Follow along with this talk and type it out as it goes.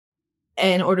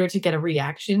in order to get a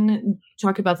reaction,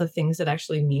 talk about the things that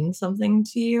actually mean something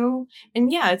to you.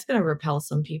 And yeah, it's going to repel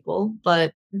some people,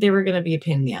 but they were going to be a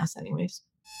pain in the ass anyways.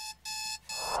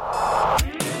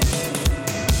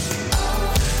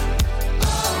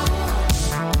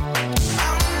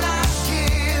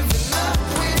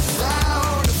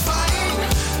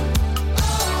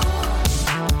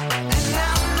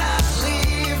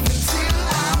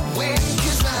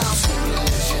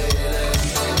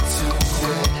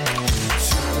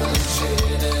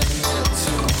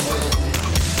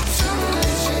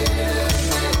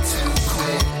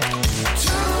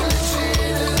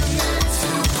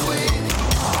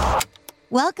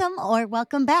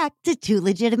 Welcome back to Too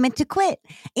Legitimate to Quit.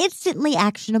 Instantly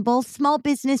actionable small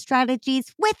business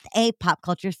strategies with a pop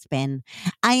culture spin.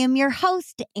 I am your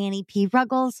host, Annie P.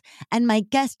 Ruggles, and my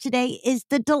guest today is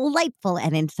the delightful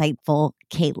and insightful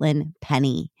Caitlin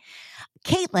Penny.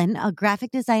 Caitlin, a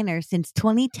graphic designer since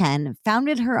 2010,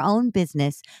 founded her own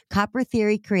business, Copper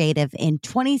Theory Creative, in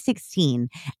 2016.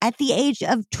 At the age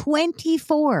of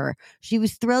 24, she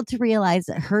was thrilled to realize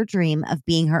her dream of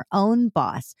being her own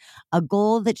boss, a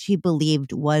goal that she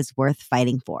believed was worth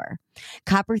fighting for.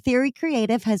 Copper Theory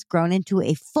Creative has grown into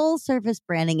a full-service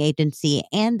branding agency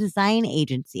and design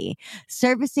agency,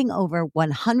 servicing over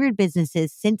 100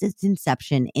 businesses since its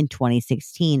inception in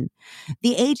 2016.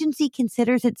 The agency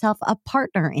considers itself a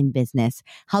partner in business,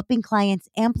 helping clients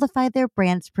amplify their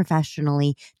brands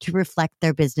professionally to reflect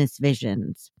their business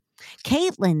visions.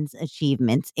 Caitlin's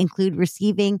achievements include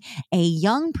receiving a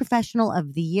Young Professional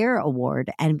of the Year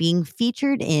award and being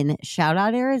featured in Shout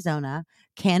Out Arizona,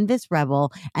 Canvas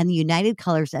Rebel, and the United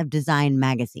Colors of Design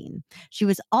magazine. She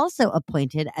was also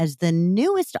appointed as the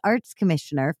newest arts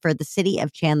commissioner for the city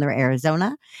of Chandler,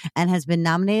 Arizona, and has been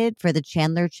nominated for the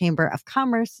Chandler Chamber of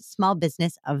Commerce Small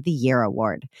Business of the Year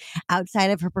award.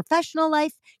 Outside of her professional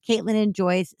life, Caitlin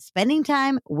enjoys spending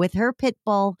time with her pit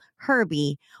bull,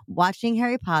 Herbie, watching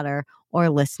Harry Potter, or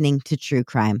listening to true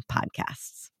crime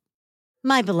podcasts.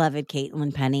 My beloved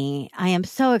Caitlin Penny, I am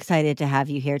so excited to have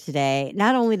you here today,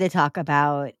 not only to talk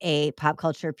about a pop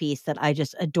culture piece that I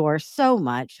just adore so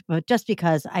much, but just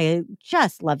because I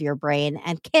just love your brain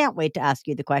and can't wait to ask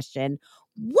you the question,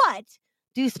 what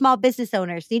do small business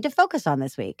owners need to focus on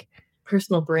this week?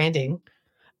 Personal branding.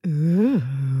 Ooh.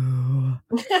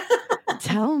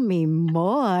 Tell me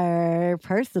more.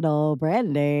 Personal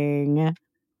branding.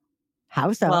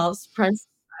 How so? Well, surprise,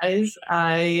 surprise,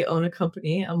 I own a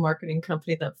company, a marketing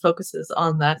company that focuses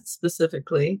on that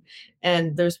specifically.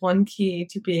 And there's one key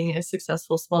to being a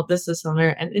successful small business owner,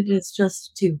 and it is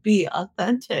just to be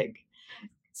authentic.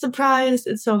 Surprise,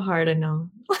 it's so hard, I know.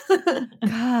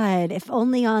 God, if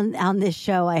only on this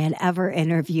show I had ever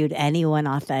interviewed anyone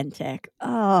authentic.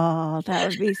 Oh, that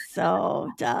would be so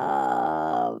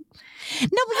dumb. No, but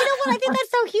you know what? I think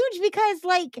that's so huge because,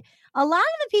 like, a lot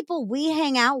of the people we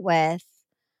hang out with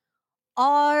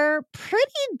are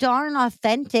pretty darn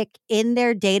authentic in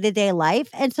their day-to-day life.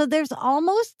 And so there's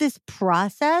almost this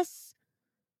process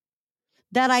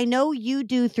that I know you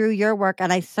do through your work,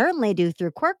 and I certainly do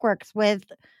through QuirkWorks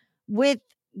with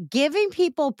giving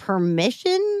people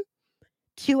permission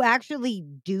to actually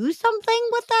do something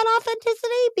with that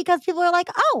authenticity, because people are like,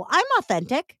 oh, I'm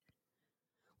authentic.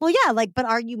 Well, yeah, like, but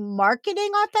are you marketing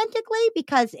authentically?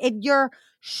 Because if you're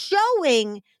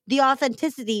showing the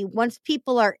authenticity once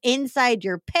people are inside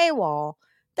your paywall,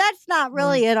 that's not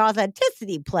really an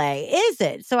authenticity play, is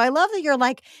it? So I love that you're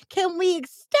like, can we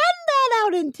extend that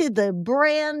out into the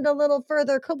brand a little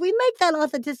further? Could we make that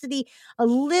authenticity a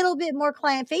little bit more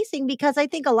client facing? Because I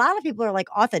think a lot of people are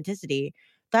like, authenticity,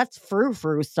 that's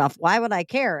frou-frou stuff. Why would I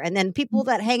care? And then people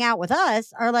that hang out with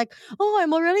us are like, oh,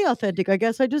 I'm already authentic. I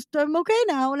guess I'm okay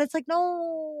now. And it's like,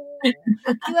 no,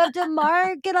 you have to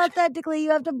market authentically. You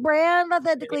have to brand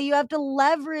authentically. You have to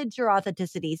leverage your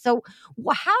authenticity. So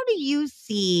how do you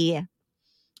see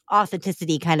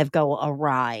authenticity kind of go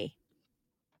awry?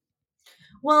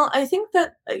 Well, I think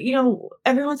that,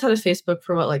 everyone's had a Facebook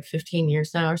for like 15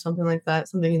 years now or something like that,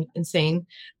 something insane.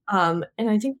 And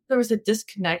I think there was a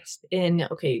disconnect in,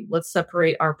 okay, let's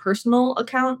separate our personal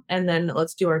account and then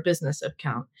let's do our business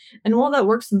account. And while that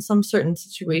works in some certain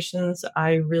situations,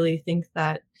 I really think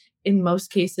that in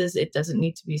most cases, it doesn't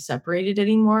need to be separated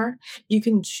anymore. You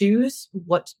can choose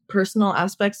what personal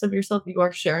aspects of yourself you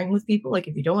are sharing with people. Like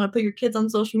if you don't want to put your kids on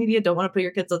social media, don't want to put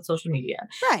your kids on social media.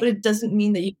 Right. But it doesn't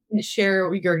mean that you can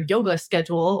share your yoga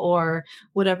schedule or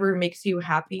whatever makes you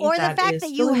happy. Or the fact that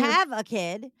you have a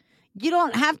kid. You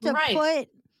don't have to Right. put...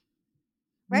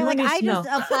 Right, No like one needs I to just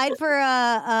know. applied for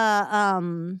a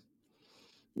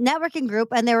networking group,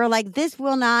 and they were like, this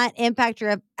will not impact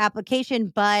your application,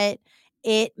 but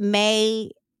it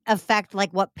may affect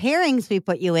like what pairings we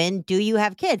put you in. Do you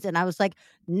have kids? And I was like,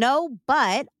 no,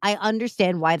 but I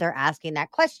understand why they're asking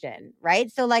that question,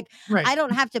 right? So like Right. I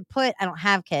don't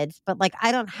have kids, but like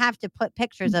I don't have to put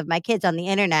pictures of my kids on the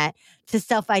internet to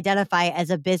self-identify as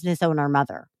a business owner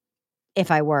mother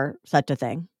if I were such a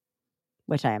thing,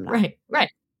 which I am not. Right. Right.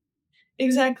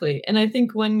 Exactly. And I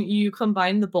think when you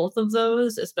combine the both of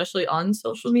those, especially on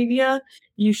social media,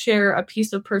 you share a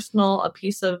piece of personal, a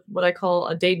piece of what I call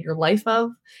a day in your life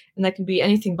of, and that can be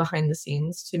anything behind the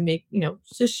scenes to make,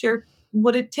 just share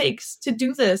what it takes to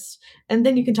do this. And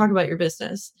then you can talk about your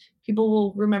business. People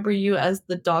will remember you as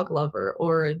the dog lover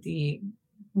or the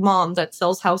mom that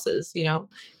sells houses.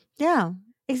 Yeah,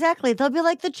 exactly. They'll be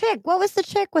like, the chick. What was the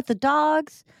chick with the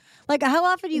dogs? Like, how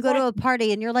often do you go to a Exactly.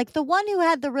 party and you're like, the one who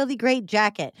had the really great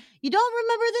jacket? You don't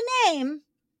remember the name,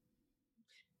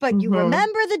 but you Hmm.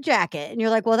 remember the jacket. And you're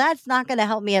like, well, that's not going to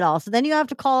help me at all. So then you have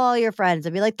to call all your friends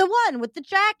and be like, the one with the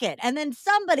jacket. And then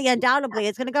somebody undoubtedly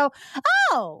is going to go,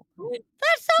 oh,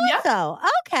 that's so Yeah. and so.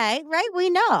 Okay, right? We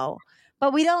know,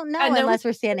 but we don't At know network unless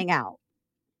we're standing out.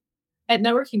 at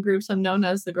networking groups, I'm known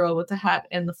as the girl with the hat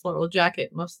and the floral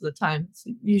jacket most of the time. It's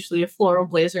usually a floral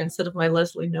blazer instead of my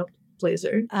Leslie Nope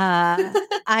blazer.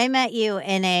 I met you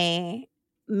in a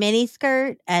mini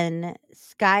skirt and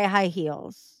sky high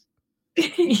heels.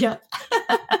 Yeah.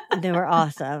 They were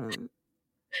awesome.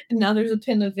 And now there's a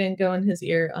pin of Van Gogh in his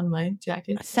ear on my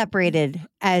jacket. Separated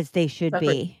as they should Separate.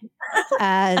 be.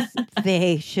 As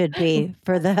they should be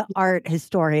for the art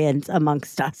historians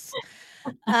amongst us.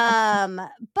 But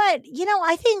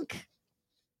I think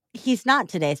he's not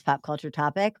today's pop culture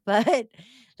topic, but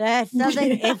that's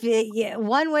something.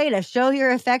 One way to show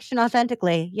your affection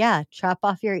authentically, chop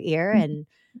off your ear and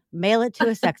mail it to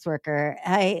a sex worker.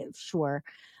 Sure.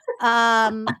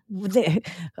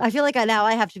 I feel like now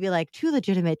I have to be like, too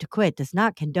legitimate to quit does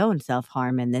not condone self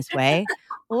harm in this way,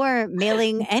 or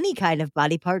mailing any kind of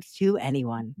body parts to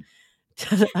anyone.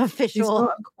 Please Official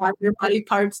don't acquire your body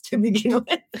parts to begin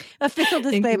with. official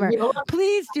disclaimer.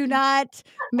 Please do not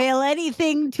mail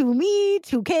anything to me,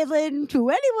 to Caitlin, to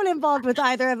anyone involved with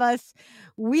either of us.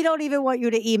 We don't even want you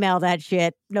to email that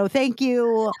shit. No, thank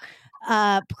you.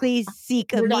 Please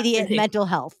seek We're not immediate kidding. mental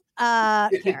health care,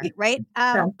 right?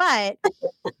 Yeah. But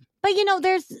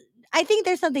I think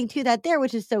there's something to that there,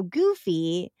 which is so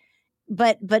goofy,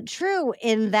 but true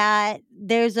in that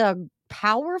there's a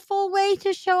powerful way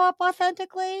to show up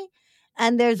authentically,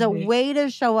 and there's a Mhm. way to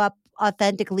show up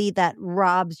authentically that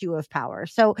robs you of power.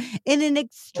 So in an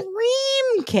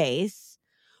extreme case,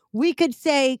 we could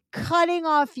say cutting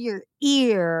off your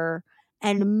ear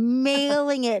and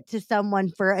mailing it to someone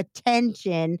for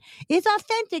attention is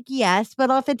authentic, yes,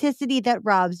 but authenticity that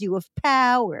robs you of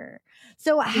power.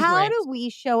 So, how Right. do we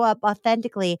show up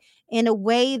authentically in a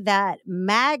way that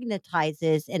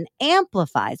magnetizes and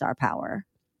amplifies our power?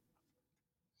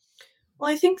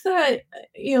 Well, I think that,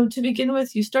 to begin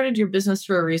with, you started your business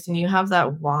for a reason. You have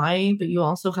that why, but you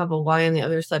also have a why on the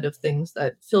other side of things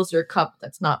that fills your cup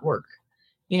that's not work,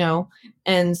 you know?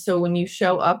 And so when you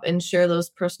show up and share those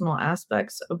personal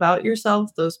aspects about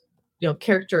yourself, those,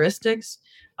 characteristics,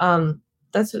 um,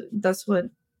 that's what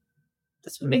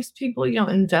makes people,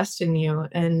 invest in you,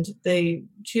 and they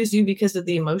choose you because of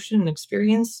the emotion and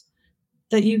experience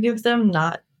that you give them,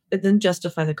 not and then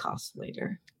justify the cost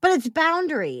later. But it's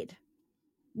boundaried.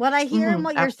 What I hear and Hmm.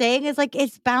 what you're saying is like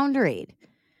it's boundaried,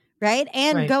 right?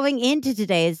 And Right. going into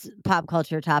today's pop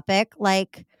culture topic,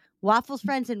 like waffles,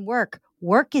 friends, and work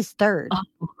is third,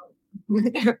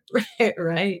 Right,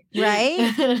 right.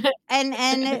 right?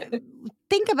 And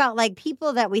think about like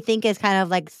people that we think is kind of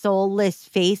like soulless,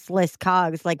 faceless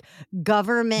cogs, like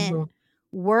government Mhm.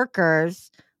 workers.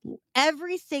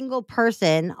 Every single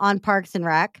person on Parks and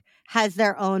Rec has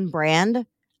their own brand.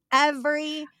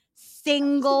 Every Absolutely.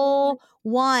 single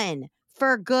one,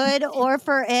 for good or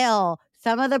for ill.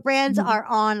 Some of the brands Mhm. are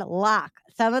on lock.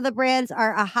 Some of the brands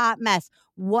are a hot mess.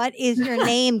 What is your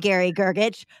name, Gary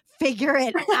Gergich? Figure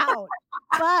it out.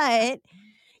 But,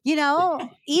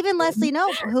 even Leslie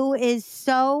Knope, who is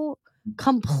so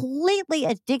completely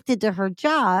addicted to her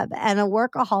job and a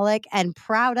workaholic and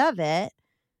proud of it,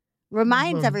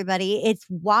 reminds Mhm. everybody it's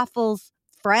waffles,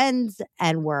 friends,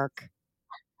 and work.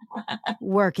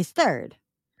 Work is third,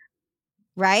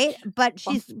 right? But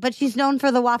she's known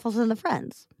for the waffles and the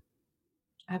friends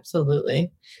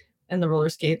Absolutely. And the roller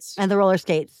skates. and the roller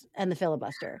skates and the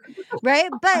filibuster, right?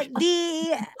 But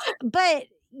I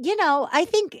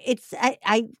think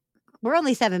I we're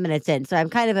only 7 minutes in, so I'm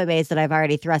kind of amazed that I've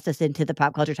already thrust us into the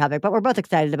pop culture topic, but we're both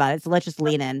excited about it, so let's just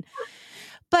lean in.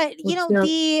 But Let's go.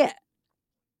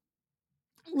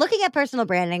 looking at personal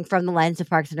branding from the lens of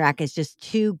Parks and Rec is just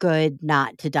too good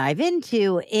not to dive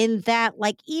into, in that,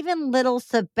 like, even little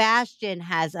Sebastian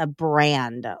has a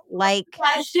brand. Like,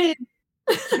 Fashion.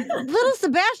 little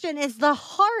Sebastian is the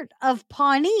heart of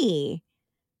Pawnee.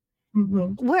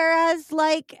 Mhm. Whereas,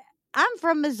 like, I'm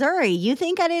from Missouri. You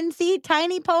think I didn't see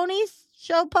tiny ponies,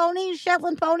 show ponies,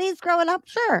 Shetland ponies growing up?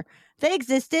 Sure, they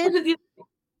existed. But the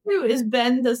true is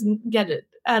Ben doesn't get it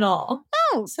at all.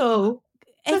 No, So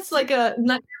that's it's like a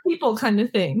not your people kind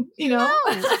of thing, you know?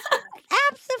 no,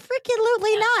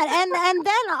 absolutely not. And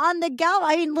then on the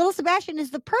I mean, little Sebastian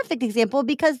is the perfect example,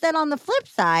 because then on the flip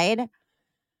side,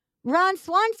 Ron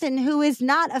Swanson, who is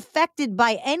not affected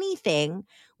by anything,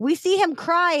 we see him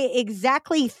cry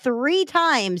exactly 3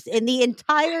 times in the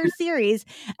entire series,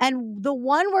 and the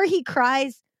one where he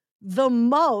cries the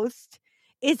most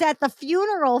is at the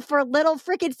funeral for little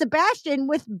frickin' Sebastian,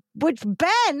 with which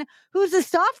Ben, who's a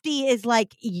softie, is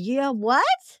like, "Yeah,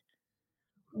 what?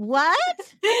 What?"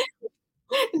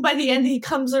 By the end, he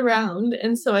comes around.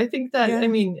 And so I think that, I Yeah.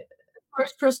 mean, of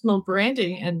course, personal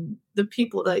branding and the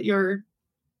people that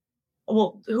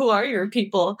well, who are your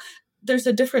people? There's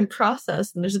a different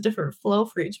process and there's a different flow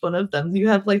for each one of them. You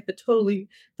have like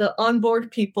the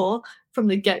onboard people from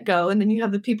the get go, and then you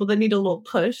have the people that need a little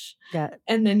push, Yeah.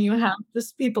 and then you have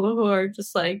just people who are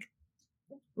just like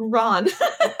Ron.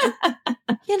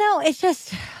 It's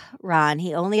just Ron,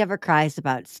 he only ever cries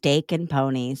about steak and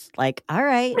ponies. Like, all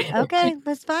right, okay,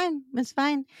 that's fine. That's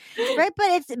fine. Right,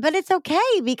 but it's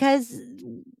okay, because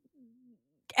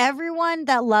everyone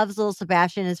that loves little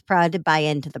Sebastian is proud to buy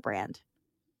into the brand.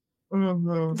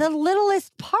 Mhm. The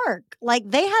littlest park, like,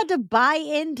 they had to buy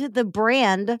into the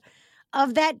brand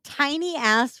of that tiny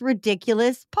ass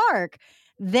ridiculous park.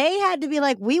 They had to be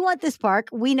like, we want this park.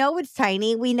 We know it's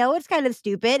tiny. We know it's kind of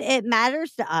stupid. It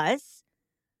matters to us.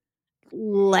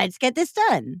 Let's get this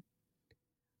done.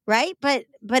 Right? But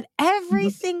every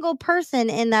Mhm. single person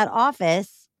in that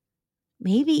office,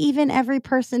 maybe even every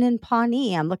person in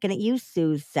Pawnee, I'm looking at you,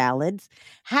 Sue's Salads,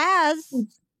 has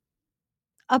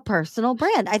a personal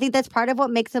brand. I think that's part of what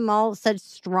makes them all such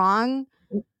strong,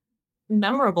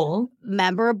 Memorable.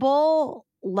 memorable,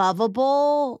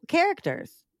 lovable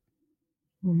characters.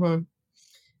 Mhm.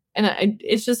 And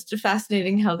it's just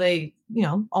fascinating how they,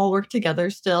 all work together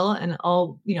still and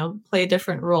all, play a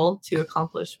different role to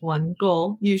accomplish one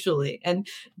goal, usually, and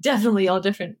definitely all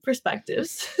different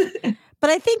perspectives. But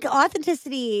I think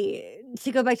authenticity,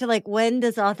 to go back to, like, when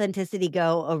does authenticity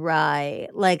go awry?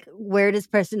 Like, where does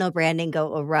personal branding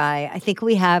go awry? I think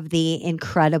we have the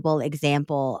incredible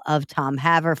example of Tom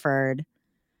Haverford,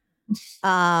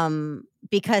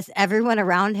 because everyone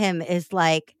around him is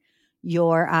like,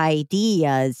 your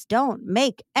ideas don't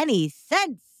make any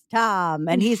sense, Tom.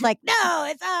 And he's like, no,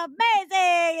 it's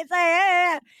amazing. It's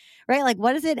like, right. Like,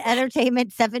 what is it?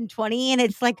 Entertainment 720. And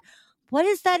it's like, what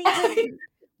does that even,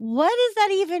 what does that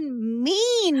even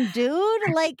mean,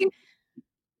 dude? Like,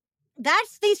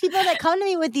 that's these people that come to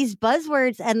me with these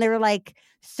buzzwords, and they're like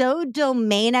so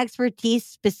domain expertise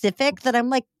specific that I'm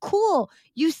like, cool,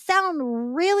 you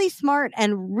sound really smart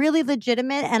and really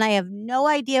legitimate, and I have no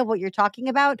idea what you're talking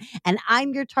about, and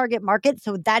I'm your target market,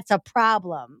 so that's a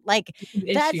problem. Like,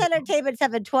 that's Issue. Entertainment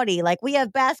 720. Like, we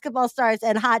have basketball stars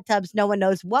and hot tubs, no one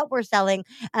knows what we're selling,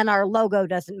 and our logo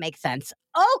doesn't make sense.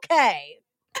 Okay.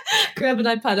 Grab an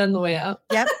iPad on the way out.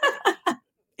 Yep.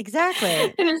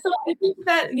 Exactly. And so I think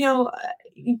that,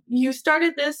 you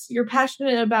started this, you're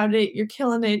passionate about it, you're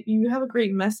killing it, you have a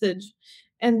great message.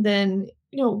 And then,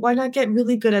 why not get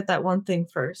really good at that one thing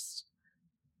first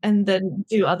and then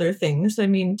do other things? I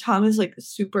mean, Tom is like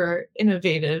super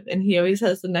innovative and he always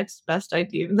has the next best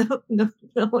idea, even though no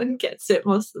one gets it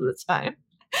most of the time.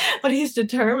 But he's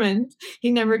determined.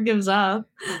 He never gives up.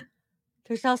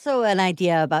 There's also an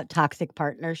idea about toxic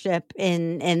partnership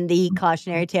in the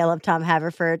cautionary tale of Tom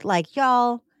Haverford. Like,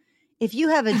 y'all, if you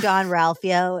have a John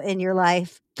Ralphio in your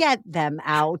life, get them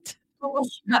out.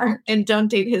 And don't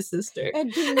date his sister.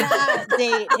 And do not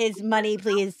date his money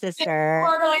please sister.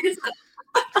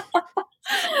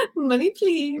 Money,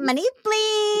 please. Money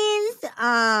please.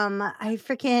 I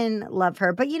freaking love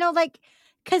her. But like,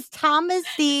 because Tom is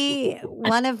the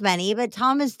one of many, but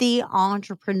Tom is the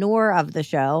entrepreneur of the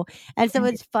show. And so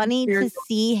it's funny to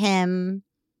see him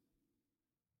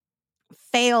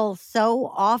fail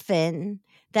so often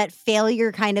that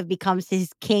failure kind of becomes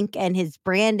his kink and his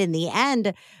brand in the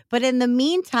end. But in the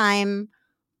meantime,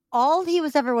 all he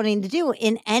was ever wanting to do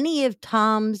in any of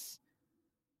Tom's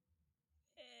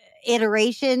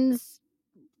iterations,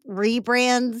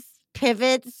 rebrands,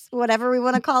 pivots, whatever we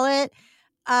want to call it,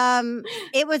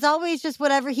 It was always just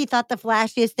whatever he thought the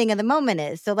flashiest thing of the moment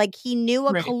is. So like he knew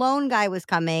a Right. cologne guy was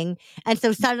coming, and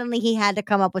so suddenly he had to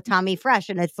come up with Tommy Fresh,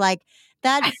 and it's like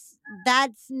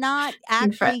that's not Too fresh.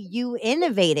 actually you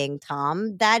innovating,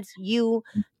 Tom. That's you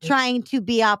trying to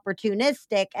be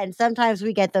opportunistic, and sometimes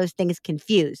we get those things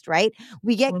confused, right?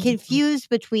 We get Mhm. confused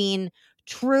between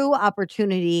true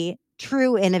opportunity,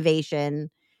 true innovation,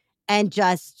 and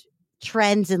just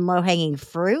trends and low-hanging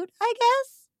fruit, I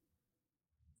guess.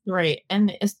 Right,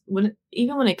 and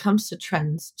even when it comes to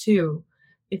trends too,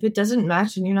 if it doesn't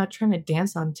match and you're not trying to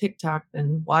dance on TikTok,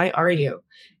 then why are you?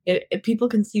 If people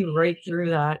can see right through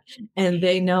that, and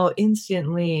they know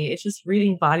instantly, it's just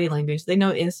reading body language. They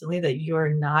know instantly that you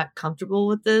are not comfortable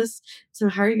with this. So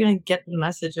how are you going to get the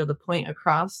message or the point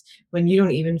across when you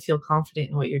don't even feel confident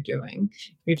in what you're doing?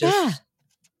 You're Yeah. just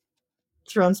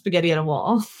throwing spaghetti at a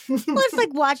wall. Well, it's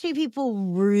like watching people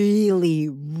really,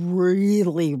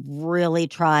 really, really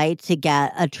try to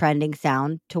get a trending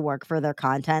sound to work for their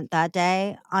content that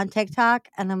day on TikTok.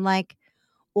 And I'm like,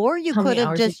 or you How could many have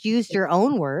hours? just used your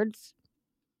own words,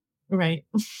 Right.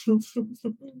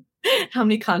 How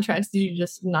many contracts did you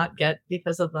just not get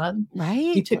because of that?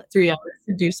 right? You took 3 hours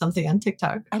to do something on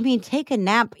TikTok. I mean, take a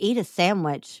nap, eat a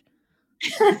sandwich,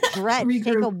 stretch,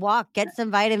 take a Regroup. walk, get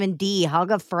some vitamin D,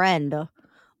 hug a friend.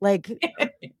 Like,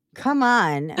 come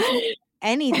on.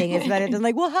 Anything is better than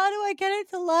like, well, how do I get it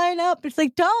to line up? It's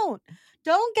like, don't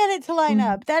get it to line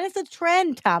up. That is a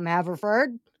trend, Tom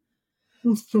Haverford.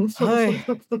 Hey.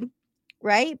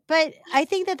 Right? But I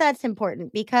think that that's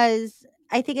important because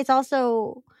I think it's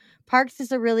also Parks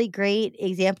is a really great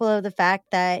example of the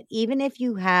fact that even if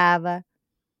you have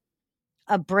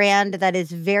a brand that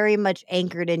is very much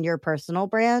anchored in your personal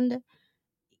brand,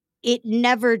 it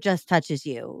never just touches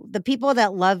you. The people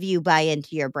that love you buy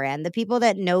into your brand. The people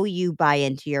that know you buy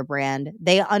into your brand.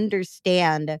 They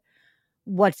understand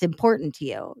what's important to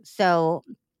you. So,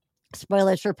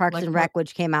 spoilers for Parks Like and what? Rec,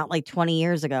 which came out like 20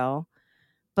 years ago.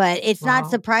 But it's not Wow.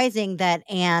 surprising that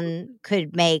Anne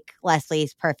could make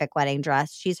Leslie's perfect wedding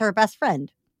dress. She's her best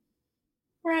friend,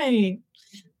 Right.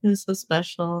 It was so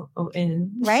special. Oh,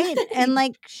 and right? And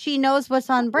like she knows what's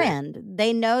on brand.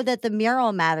 They know that the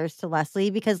mural matters to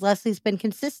Leslie because Leslie's been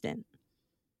consistent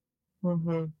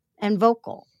Mhm. and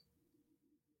vocal,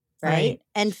 right? Right.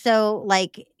 And so,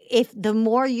 like, if the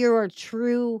more you're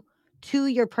true to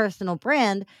your personal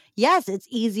brand, yes, it's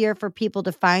easier for people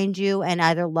to find you and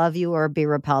either love you or be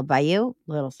repelled by you,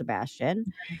 little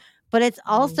Sebastian. But it's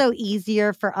Mhm. also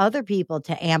easier for other people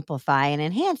to amplify and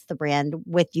enhance the brand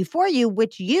with you for you,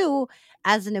 which you,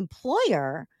 as an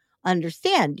employer,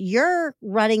 understand. You're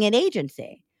running an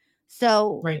agency.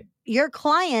 So Right. your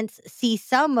clients see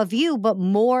some of you, but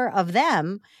more of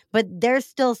them, but they're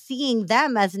still seeing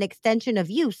them as an extension of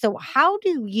you. So, how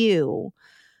do you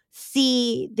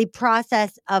see the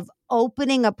process of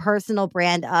opening a personal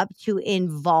brand up to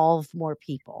involve more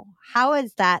people? How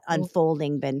has that Mm.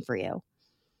 unfolding been for you?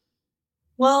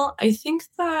 Well, I think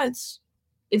that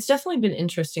it's definitely been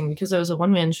interesting because I was a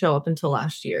one-man show up until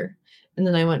last year, and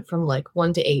then I went from, like,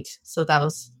 1 to 8, so that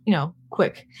was,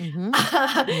 quick. Mm-hmm.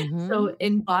 So, Mm-hmm.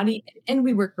 in body and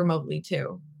we work remotely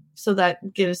too, so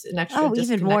that gives an extra Oh,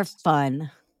 even more disconnect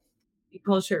fun.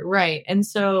 culture, right? And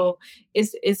so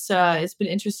it's been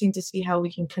interesting to see how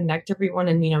we can connect everyone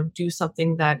and do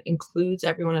something that includes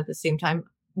everyone at the same time,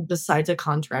 besides a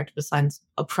contract, besides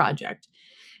a project.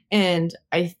 And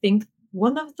I think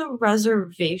one of the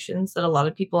reservations that a lot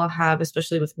of people have,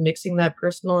 especially with mixing that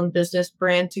personal and business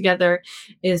brand together,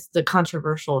 is the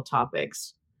controversial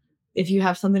topics. If you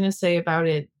have something to say about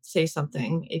it, say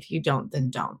something. If you don't, then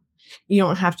don't. You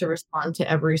don't have to respond to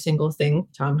every single thing,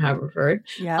 Tom Haverford.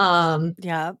 Yep. Um,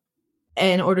 Yep.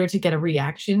 in order to get a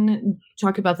reaction,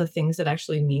 talk about the things that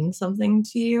actually mean something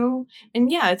to you.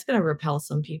 And yeah, it's going to repel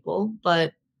some people,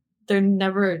 but they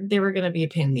were going to be a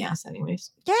pain in the ass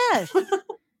anyways. Yes.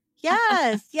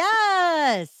 Yes.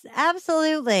 Yes.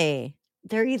 Absolutely.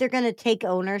 They're either going to take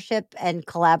ownership and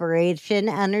collaboration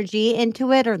energy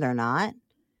into it or they're not.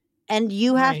 And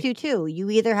you have Right. to too. You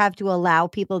either have to allow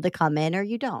people to come in or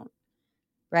you don't.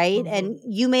 Right. Mhm. And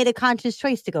you made a conscious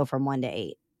choice to go from 1 to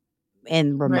 8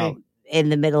 in Right. remote in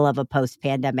the middle of a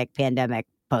pandemic,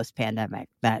 post pandemic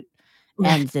that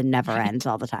Right. ends and never ends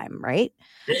Right. all the time. Right.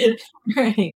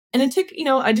 Right. And it took,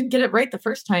 I didn't get it right the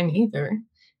first time either.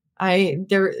 I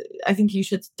think you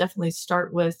should definitely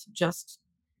start with just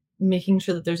making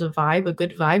sure that there's a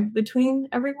good vibe between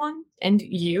everyone and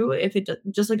you. If it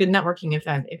just like a networking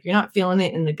event, if you're not feeling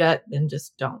it in the gut, then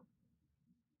just don't.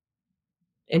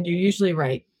 And you're usually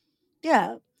right,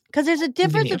 Yeah, because there's a even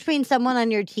difference you. between someone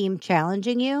on your team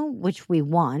challenging you, which we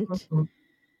want, Mhm.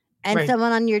 and Right.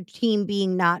 someone on your team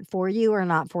being not for you or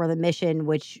not for the mission,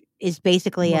 which is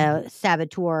basically Mhm. a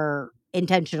saboteur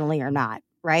intentionally or not,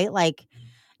 right? Like,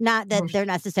 not that Mhm. they're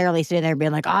necessarily sitting there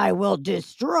being like, I will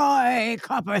destroy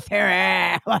copper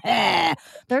theory.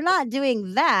 They're not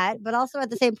doing that, but also at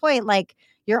the same point, like,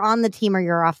 you're on the team or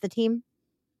you're off the team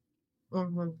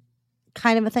Mhm.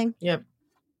 kind of a thing. Yep.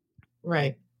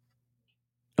 Right.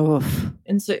 Oof.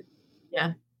 And so,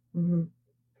 yeah. Mhm.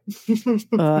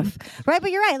 Oof. Right,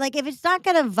 but you're right. Like, if it's not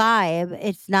gonna vibe,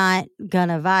 it's not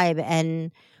gonna vibe.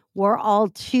 And we're all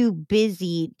too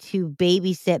busy to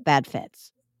babysit bad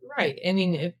fits. Right. I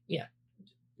mean, if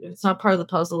it's not part of the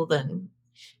puzzle, then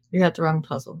you got the wrong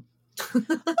puzzle.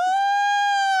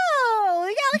 Oh,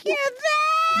 y'all hear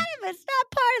that? If it's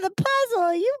not part of the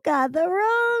puzzle, you got the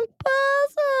wrong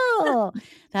puzzle.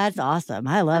 That's awesome.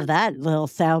 I love that little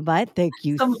soundbite. Thank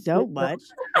you Some so much.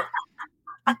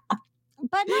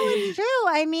 But no, it's true.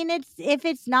 I mean, it's if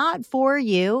it's not for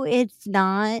you, it's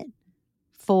not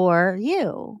for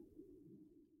you.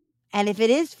 And if it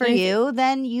is for And I think you,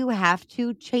 then you have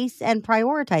to chase and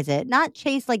prioritize it. Not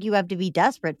chase like you have to be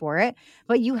desperate for it,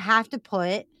 but you have to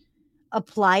put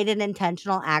applied an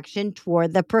intentional action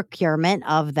toward the procurement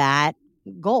of that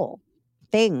goal,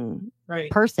 thing, right.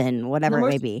 person, And the whatever it more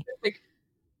may be. specific,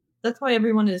 that's why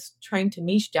everyone is trying to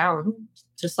niche down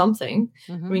to something.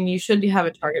 I Hmm. mean, you should have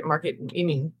a target market. I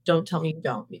mean, don't tell me you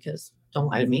don't, because don't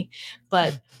lie to me.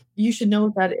 But you should know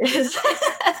what that is.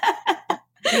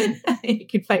 You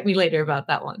can fight me later about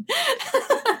that one.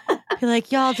 Be like,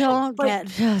 y'all don't But get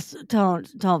just don't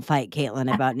fight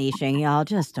Caitlin about niching. Y'all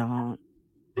just don't.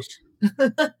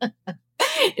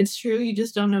 it's true. You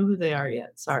just don't know who they are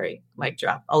yet. Sorry. Mic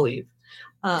drop. I'll leave.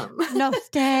 No,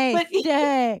 stay, But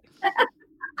stay.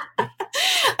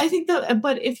 I think that,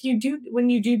 but if you do, when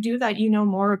you do that, you know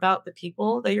more about the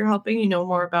people that you're helping, you know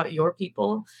more about your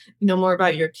people, you know more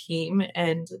about your team,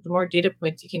 and the more data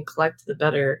points you can collect, the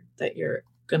better that you're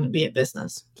going to be a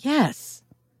business. Yes.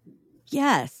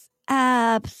 Yes.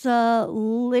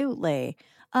 Absolutely.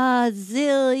 A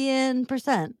zillion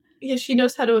percent. Yeah, she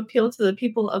knows how to appeal to the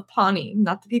people of Pawnee,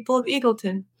 not the people of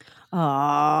Eagleton.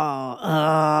 Oh,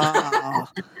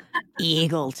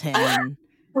 Eagleton.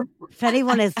 If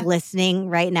anyone is listening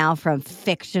right now from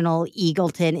fictional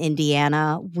Eagleton,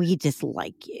 Indiana, we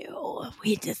dislike you.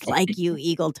 We dislike you,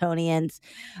 Eagletonians.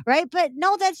 Right? But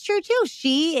no, that's true too.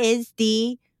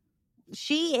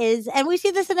 And we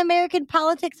see this in American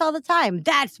politics all the time.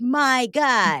 That's my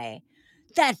guy.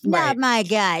 That's not Right. my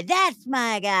guy. That's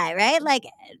my guy, right? Like,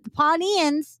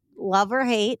 Pawneans, love or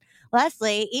hate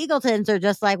Leslie, Eagletons are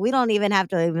just like, we don't even have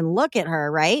to even look at her,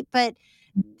 right? But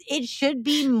it should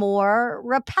be more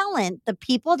repellent. The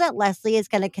people that Leslie is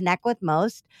going to connect with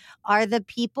most are the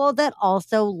people that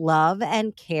also love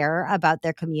and care about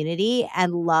their community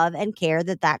and love and care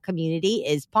that that community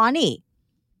is Pawnee.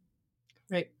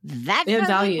 Right. They That's have her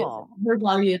values. people. Her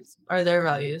values are their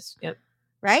values. Yep.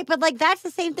 Right? But like, that's the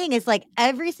same thing. It's like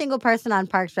every single person on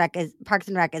Parks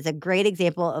and Rec is a great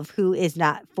example of who is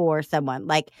not for someone.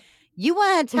 Like, you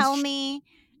want to tell me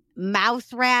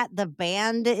Mouse Rat the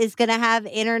band is going to have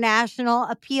international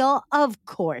appeal? Of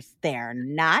course they're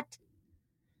not.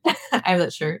 I have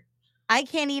that shirt. I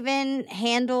can't even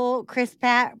handle Chris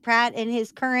Pratt in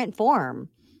his current form.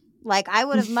 Like, I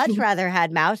would have much rather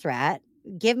had Mouse Rat.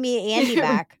 Give me Andy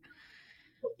back,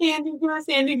 Andy, give us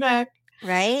Andy back.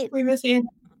 right? We miss Andy.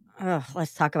 Oh,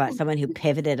 let's talk about someone who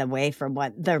pivoted away from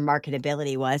what their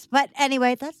marketability was. But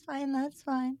anyway, that's fine. That's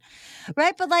fine.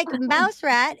 Right. But like, Mouse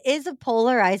Rat is a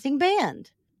polarizing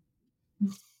band.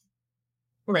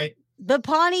 Right. The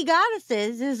Pawnee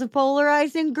Goddesses is a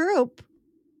polarizing group.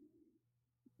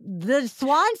 The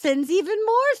Swansons even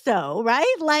more so,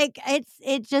 right? Like,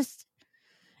 it just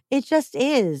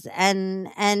is.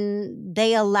 And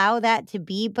they allow that to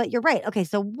be, but you're right. Okay,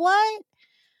 so what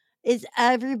is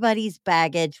everybody's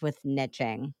baggage with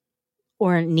niching?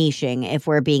 Or niching if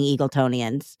we're being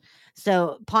Eagletonians.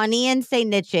 So Pawneans say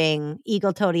niching,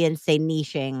 Eagletonians say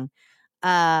niching.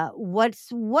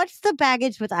 What's the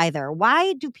baggage with either?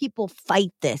 Why do people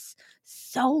fight this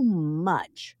so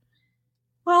much?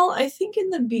 Well, I think in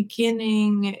the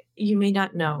beginning, you may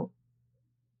not know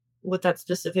what that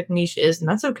specific niche is, and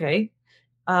that's okay.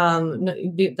 No,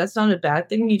 that's not a bad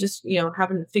thing. You just,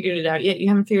 haven't figured it out yet. You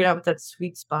haven't figured out what that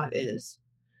sweet spot is.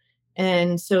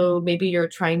 And so maybe you're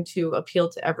trying to appeal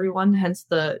to everyone, hence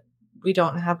we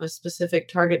don't have a specific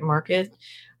target market.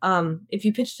 If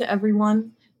you pitch to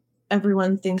everyone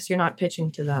thinks you're not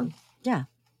pitching to them. Yeah.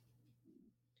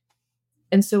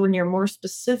 And so when you're more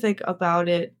specific about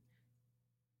it,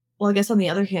 well, I guess on the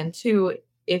other hand, too,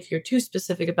 if you're too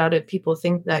specific about it, people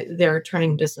think that they're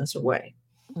turning business away.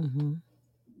 Mm-hmm.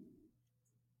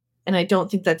 And I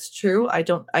don't think that's true.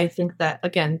 I think that,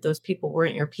 again, those people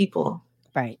weren't your people.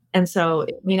 Right. And so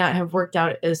it may not have worked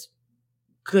out as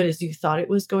good as you thought it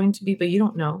was going to be, but you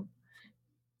don't know.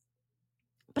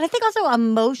 But I think also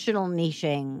emotional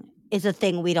niching is a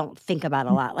thing we don't think about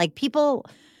a lot. Like people,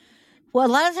 well, a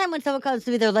lot of time when someone comes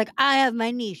to me, they're like, I have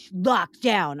my niche locked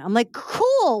down. I'm like,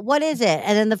 cool, what is it?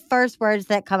 And then the first words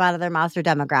that come out of their mouths are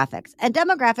demographics. And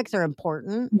demographics are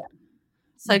important. Yeah.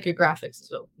 Psychographics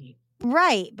is what we need.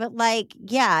 Right. But like,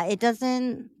 yeah, it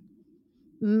doesn't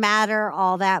matter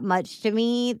all that much to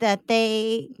me that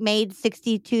they made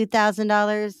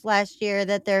 $62,000 last year,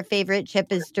 that their favorite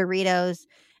chip is Doritos,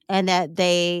 and that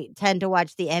they tend to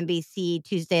watch the NBC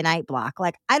Tuesday night block.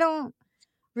 Like, I don't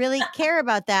really care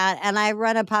about that. And I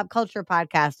run a pop culture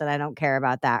podcast and I don't care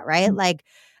about that. Right. Like,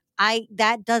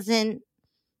 that doesn't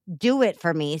do it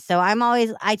for me. So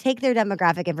I take their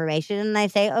demographic information and I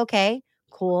say, okay,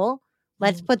 cool.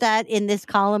 Let's put that in this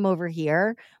column over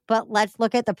here, but let's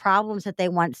look at the problems that they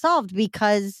want solved,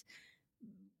 because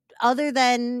other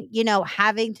than,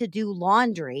 having to do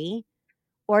laundry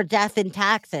or death and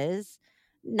taxes,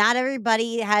 not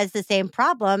everybody has the same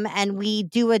problem. And we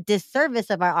do a disservice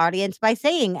of our audience by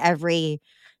saying every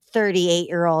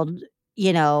 38-year-old,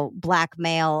 Black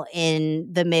male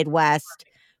in the Midwest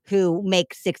who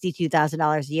makes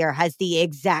 $62,000 a year has the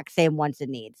exact same wants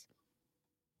and needs.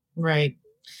 Right.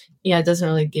 Yeah, it doesn't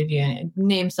really give you any.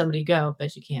 Name somebody, go,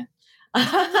 but you can't.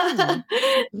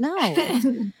 No.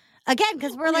 Again,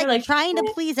 because we're like trying to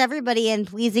please everybody and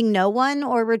pleasing no one,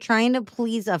 or we're trying to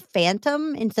please a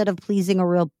phantom instead of pleasing a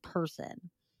real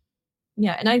person.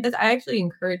 Yeah, and I actually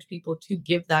encourage people to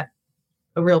give that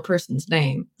a real person's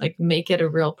name. Like, make it a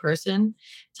real person.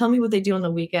 Tell me what they do on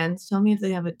the weekends. Tell me if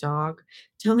they have a dog.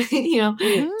 Tell me,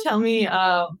 tell me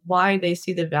why they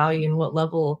see the value and what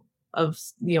level of,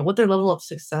 what their level of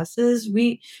success is.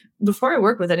 Before I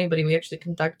work with anybody, we actually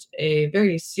conduct a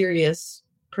very serious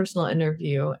personal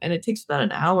interview, and it takes about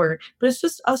an hour, but it's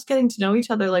just us getting to know each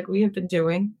other like we have been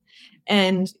doing.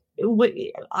 And what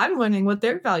I'm learning what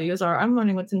their values are. I'm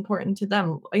learning what's important to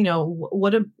them.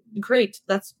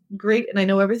 That's great. And I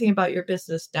know everything about your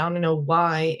business down. I know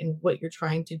why and what you're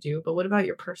trying to do. But what about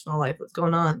your personal life? What's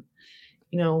going on?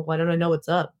 Why don't I know what's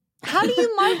up? How do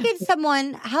you market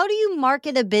someone? How do you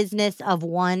market a business of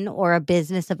one or a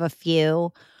business of a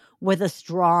few with a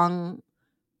strong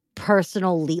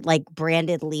personal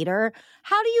branded leader?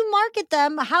 How do you market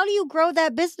them? How do you grow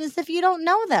that business if you don't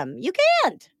know them? You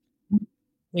can't.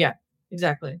 Yeah,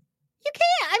 exactly. You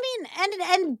can't. I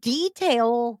mean, and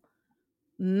detail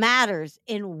matters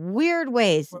in weird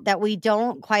ways that we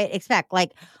don't quite expect.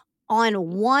 Like,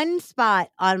 on one spot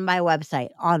on my website,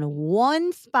 on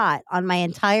one spot on my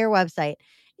entire website,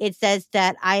 it says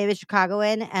that I am a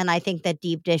Chicagoan and I think that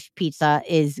deep dish pizza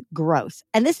is gross.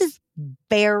 And this is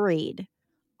buried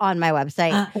on my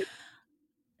website.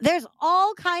 There's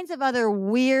all kinds of other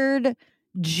weird,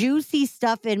 juicy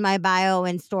stuff in my bio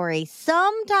and story.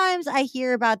 Sometimes I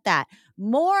hear about that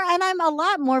more, and I'm a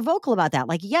lot more vocal about that.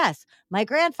 Like, yes, my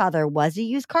grandfather was a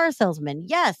used car salesman.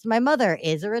 Yes, my mother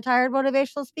is a retired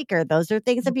motivational speaker. Those are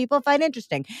things that people find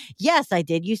interesting. Yes, I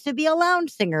did used to be a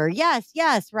lounge singer. Yes,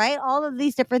 right? All of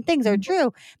these different things are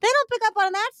true. They don't pick up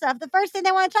on that stuff. The first thing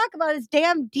they want to talk about is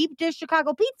damn deep dish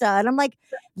Chicago pizza. And I'm like,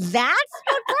 that's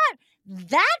what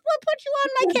that will put you on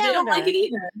my calendar. They don't like it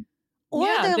either. Or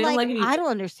they're like, I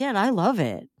don't understand. I love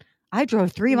it. I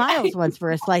drove 3 miles once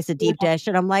for a slice of deep dish.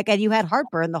 And I'm like, and you had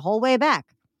heartburn the whole way back.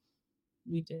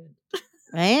 We did.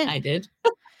 Right? I did.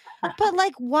 But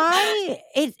like, why?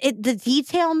 The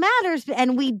detail matters.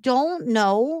 And we don't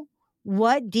know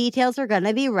what details are going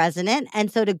to be resonant. And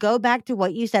so to go back to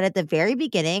what you said at the very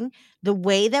beginning, the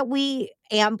way that we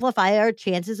amplify our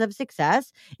chances of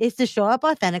success is to show up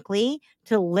authentically,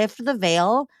 to lift the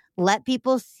veil, let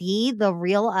people see the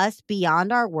real us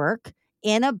beyond our work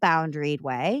in a boundaried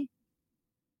way,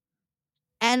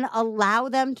 and allow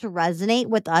them to resonate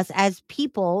with us as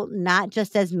people, not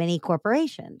just as mini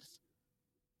corporations.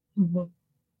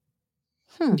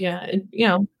 Mm-hmm.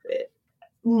 Yeah.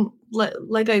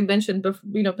 Like I mentioned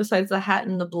before, besides the hat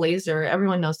and the blazer,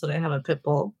 everyone knows that I have a pit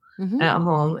bull at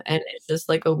home, and it's just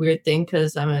like a weird thing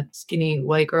because I'm a skinny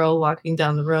white girl walking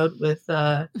down the road with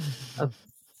a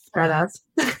fat ass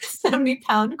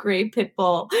 70-pound gray pit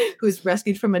bull who's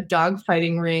rescued from a dog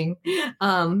fighting ring.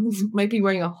 Might be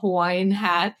wearing a Hawaiian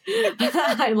hat.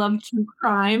 I love true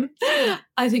crime.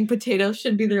 I think potatoes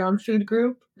should be their own food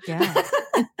group. Yeah.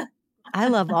 I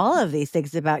love all of these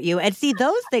things about you. And see,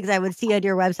 those things I would see on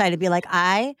your website and be like,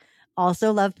 I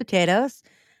also love potatoes.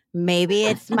 Maybe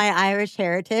it's my Irish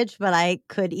heritage, but I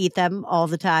could eat them all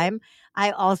the time.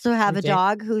 I also I have a did.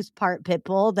 dog who's part pit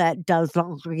bull that does not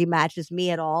look like he matches me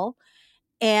at all.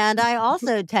 And I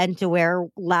also tend to wear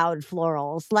loud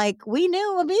florals. Like we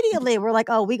knew immediately. We're like,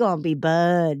 oh, we gonna be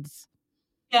buds.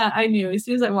 Yeah, I knew as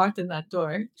soon as I walked in that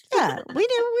door. Yeah, we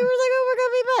knew. We were like, oh,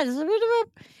 we're gonna be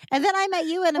buds. And then I met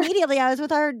you, and immediately I was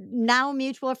with our now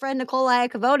mutual friend Nicole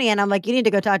Iacovoni, and I'm like, you need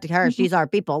to go talk to her. She's our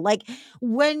people. Like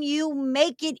when you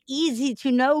make it easy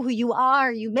to know who you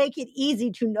are, you make it easy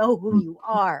to know who you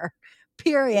are. It's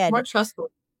more Period.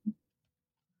 trustful.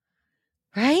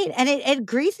 Right? And it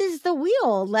greases the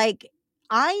wheel. Like,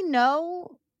 I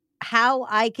know how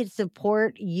I could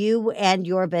support you and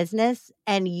your business,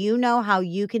 and you know how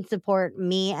you can support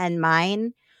me and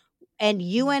mine. And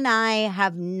you and I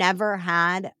have never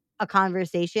had a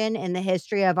conversation in the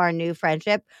history of our new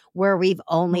friendship where we've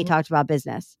only Mhm. talked about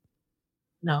business.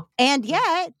 No. And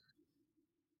yet,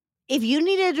 if you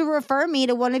needed to refer me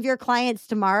to one of your clients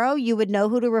tomorrow, you would know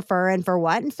who to refer and for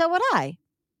what, and so would I.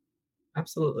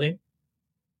 Absolutely.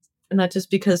 And not just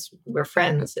because we're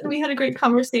friends. And we had a great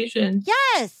conversation.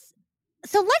 Yes.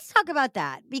 So let's talk about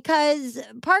that because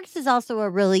Parks is also a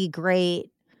really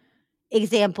great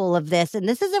example of this. And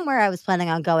this isn't where I was planning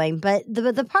on going, but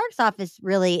the Parks office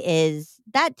really is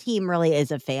that team really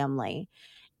is a family.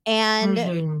 And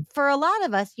Mhm. for a lot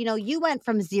of us, you went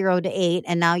from 0 to 8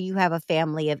 and now you have a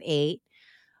family of 8.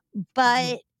 Mhm.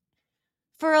 But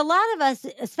for a lot of us,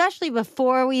 especially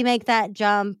before we make that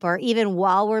jump or even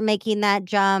while we're making that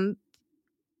jump,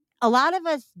 a lot of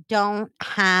us don't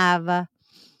have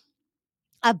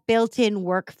a built-in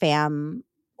work fam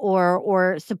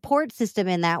or support system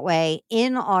in that way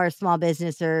in our small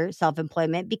business or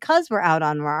self-employment because we're out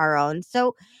on our own.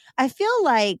 So I feel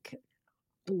like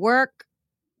work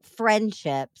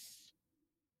friendships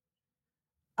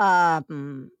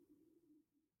um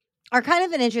are kind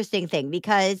of an interesting thing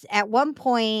because at one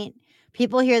point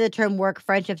people hear the term work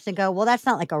friendships and go, well, that's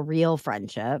not like a real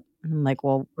friendship. I'm like,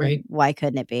 well, Right. why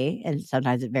couldn't it be? And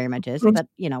sometimes it very much is, Mhm. but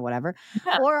whatever.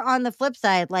 Yeah. Or on the flip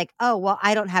side, like, oh, well,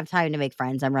 I don't have time to make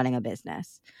friends. I'm running a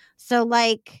business. So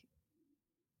like,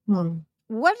 Hmm.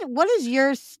 what is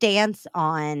your stance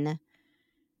on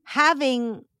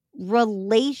having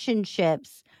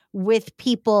relationships with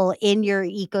people in your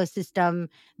ecosystem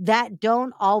that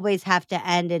don't always have to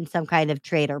end in some kind of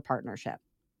trade or partnership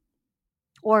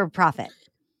or profit?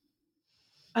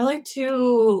 I like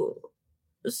to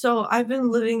So I've been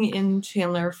living in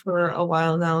Chandler for a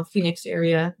while now, Phoenix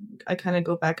area. I kind of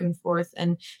go back and forth,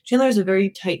 and Chandler is a very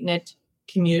tight knit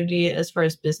community as far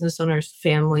as business owners,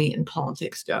 family, and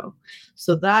politics go.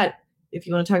 So that, if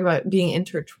you want to talk about being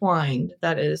intertwined,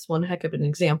 that is one heck of an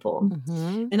example.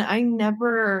 Mhm. And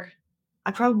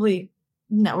I probably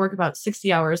network about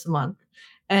 60 hours a month,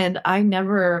 and I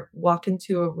never walk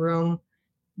into a room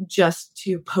just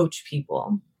to poach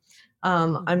people.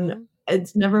 I'm Mhm.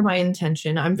 It's never my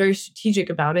intention. I'm very strategic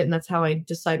about it, and that's how I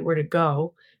decide where to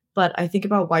go. But I think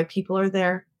about why people are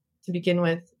there to begin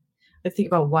with. I think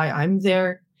about why I'm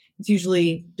there. It's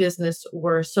usually business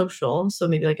or social, so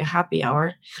maybe like a happy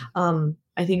hour.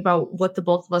 I think about what the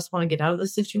both of us want to get out of the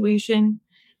situation,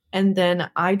 and then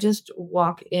I just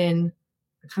walk in.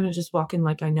 I kind of just walk in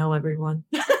like I know everyone,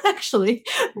 actually,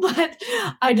 but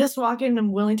I just walk in.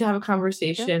 I'm willing to have a Sure.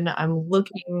 conversation. I'm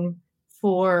looking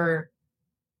for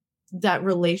that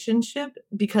relationship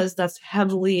because that's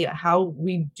heavily how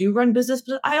we do run business.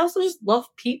 But I also just love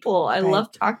people. I Right.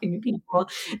 love talking to people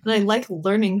and I like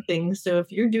learning things. So if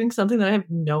you're doing something that I have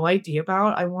no idea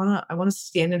about, I wanna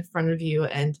stand in front of you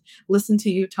and listen to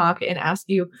you talk and ask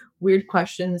you weird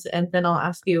questions, and then I'll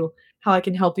ask you how I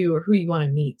can help you or who you want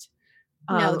to meet.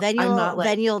 No, then I'm you'll not like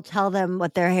then you'll tell them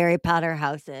what their Harry Potter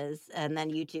house is, and then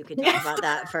you 2 could talk about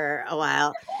that for a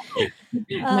while.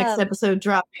 next Um, episode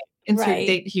dropping. Insert right.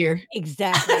 date here.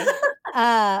 Exactly.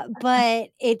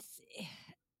 But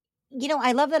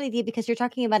I love that idea because you're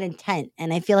talking about intent,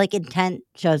 and I feel like intent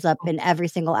shows up in every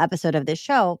single episode of this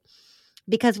show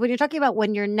because when you're talking about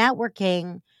when you're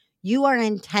networking, you are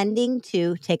intending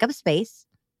to take up space.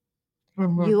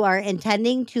 Mhm. You are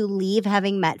intending to leave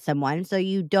having met someone. So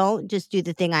you don't just do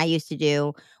the thing I used to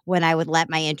do when I would let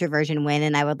my introversion win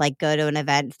and I would like go to an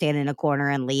event, stand in a corner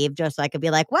and leave just so I could be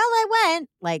like, well, I went.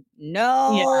 Like, Yeah.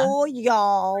 no,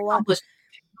 y'all. Accomplish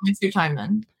waste your time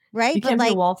then. Right. You But can't be a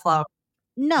like, wallflower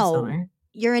business no, owner.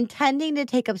 you're intending to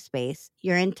take up space.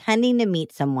 You're intending to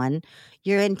meet someone.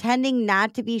 You're intending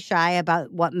not to be shy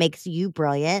about what makes you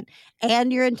brilliant.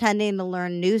 And you're intending to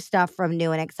learn new stuff from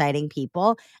new and exciting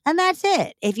people. And that's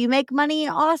it. If you make money,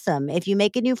 awesome. If you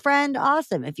make a new friend,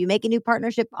 awesome. If you make a new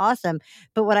partnership, awesome.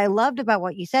 But what I loved about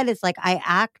what you said is like, I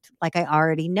act like I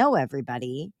already know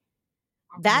everybody.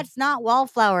 Mhm. That's not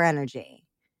wallflower energy.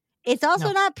 It's also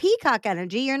No. not peacock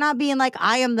energy. You're not being like,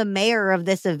 I am the mayor of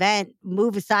this event.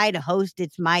 Move aside, host.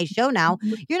 It's my show now.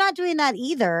 You're not doing that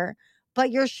either,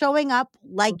 but you're showing up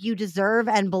like you deserve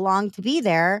and belong to be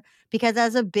there because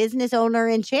as a business owner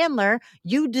in Chandler,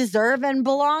 you deserve and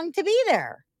belong to be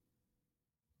there.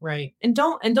 Right. And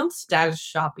don't status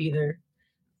shop either.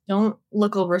 Don't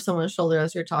look over someone's shoulder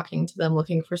as you're talking to them,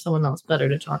 looking for someone else better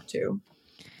to talk to.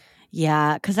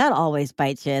 Yeah, because that always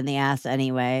bites you in the ass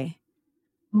anyway.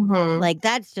 Mm-hmm. Like,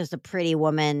 that's just a pretty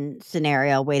woman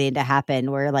scenario waiting to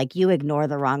happen where, like, you ignore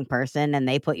the wrong person and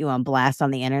they put you on blast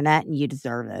on the internet and you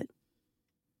deserve it.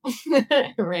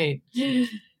 Right.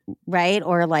 Right?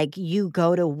 Or, like, you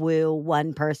go to woo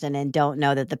one person and don't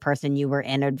know that the person you were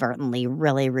inadvertently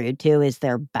really rude to is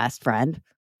their best friend.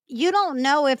 You don't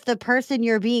know if the person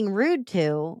you're being rude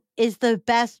to is the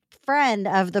best friend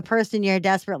of the person you're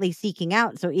desperately seeking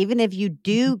out. So even if you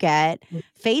do get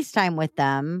FaceTime with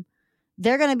them,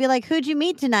 they're going to be like, "Who'd you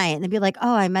meet tonight?" And they'll be like,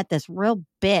 "Oh, I met this real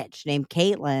bitch named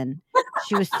Caitlin.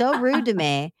 She was so rude to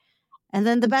me." And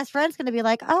then the best friend's going to be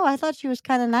like, "Oh, I thought she was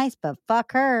kind of nice, but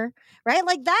fuck her." Right?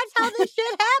 Like, that's how this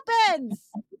shit happens.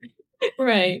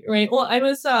 Right, right. Well, I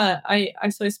was I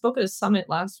spoke at a summit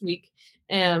last week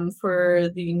for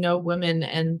the No Women,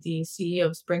 and the CEO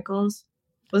of Sprinkles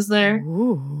was there.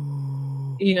 Ooh.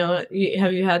 You know,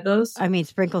 have you had those? I mean,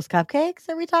 Sprinkles cupcakes,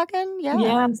 are we talking? Yeah,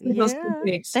 Yeah. Sprinkles Yeah.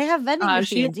 cupcakes. They have vending She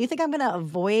machines. You think I'm going to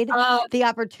avoid uh the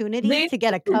opportunity they to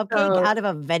get a cupcake out of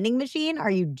a vending machine? Are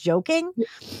you joking?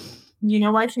 you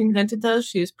know why she invented those?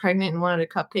 She was pregnant and wanted a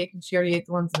cupcake, and she already ate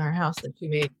the ones in our house that she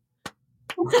made.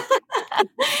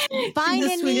 She's Find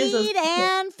the a sweetest of need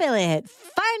and fill it.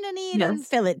 Find a need and yes.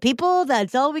 fill it. People,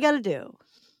 that's all we got to do.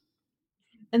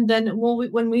 And then, well,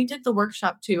 when we did the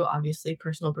workshop too, obviously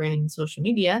personal branding and social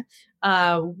media,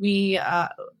 we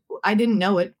I didn't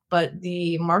know it, but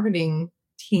the marketing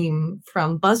team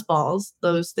from Buzzballs,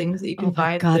 those things that you Oh can my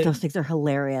buy, God, that those things are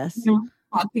hilarious. you know,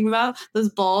 talking about those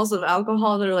balls of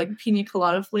alcohol that are like pina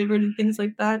colada flavored and things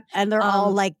like that. And they're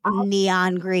all like I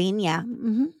neon green. Yeah.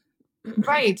 Mm-hmm.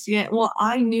 Right. Yeah. Well,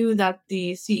 I knew that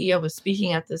the CEO was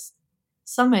speaking at this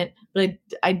summit, but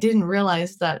I didn't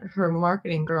realize that her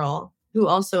marketing girl, who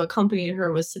also accompanied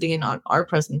her, was sitting in on our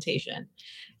presentation.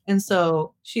 And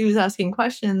so she was asking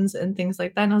questions and things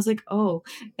like that. And I was like, oh.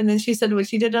 And then she said what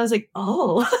she did. And I was like,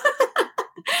 oh.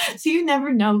 So you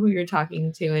never know who you're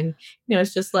talking to. And,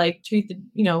 it's just like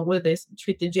what they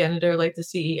treat the janitor like the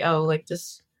CEO, like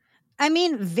I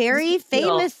mean, just very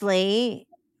feel. famously,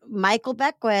 Michael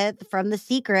Beckwith from The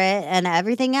Secret and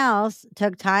everything else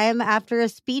took time after a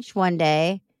speech one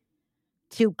day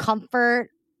to comfort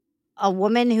a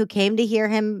woman who came to hear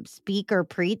him speak or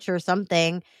preach or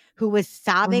something, who was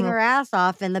sobbing Mhm. her ass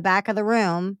off in the back of the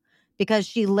room because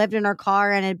she lived in her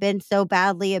car and had been so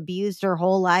badly abused her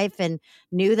whole life and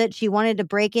knew that she wanted to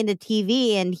break into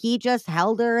TV. And he just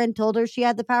held her and told her she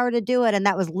had the power to do it. And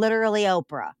that was literally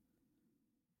Oprah.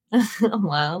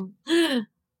 Wow. That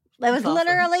was That's awesome.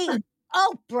 literally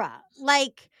Oprah.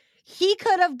 Like, he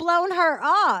could have blown her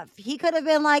off. He could have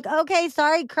been like, "Okay,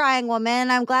 sorry, crying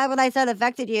woman. I'm glad what I said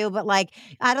affected you, but like,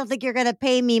 I don't think you're going to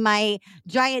pay me my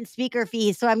giant speaker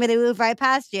fee, so I'm going to move right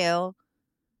past you."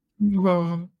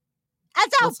 Mhm.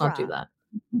 That's Let's not do Oprah. that.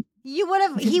 He would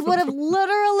have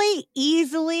literally,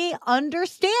 easily,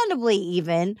 understandably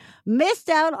even missed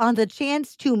out on the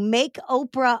chance to make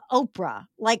Oprah Oprah.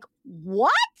 Like,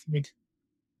 what?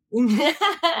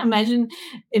 Imagine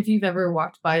if you've ever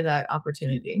walked by that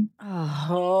opportunity. Oh.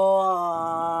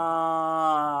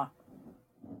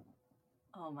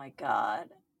 Oh my God.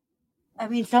 I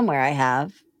mean, somewhere I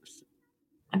have.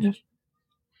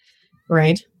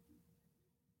 Right.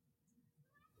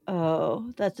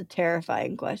 Oh, that's a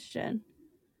terrifying question.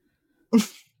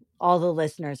 All the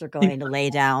listeners are going to lay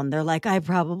down. They're like, I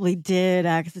probably did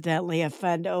accidentally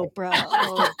offend Oprah.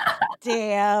 Oh,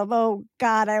 damn. Oh,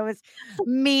 God. I was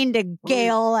mean to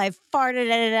Gail. I farted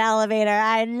in an elevator.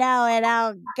 I know it.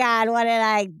 Oh, God. What did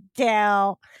I do?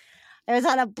 I was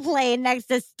on a plane next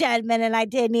to Stedman and I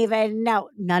didn't even know.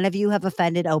 None of you have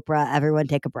offended Oprah. Everyone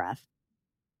take a breath.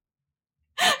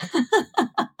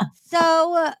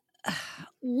 So,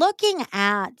 looking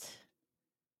at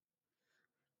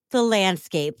the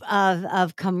landscape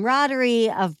of camaraderie,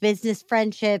 of business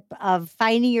friendship, of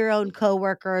finding your own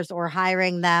coworkers or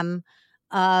hiring them,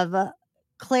 of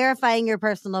clarifying your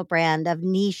personal brand, of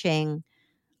niching,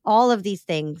 all of these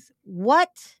things. What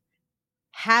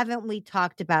haven't we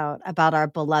talked about our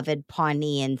beloved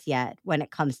Pawneans yet when it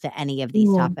comes to any of these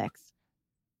Ooh. topics?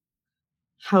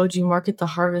 How would you market the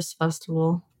Harvest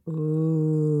Festival?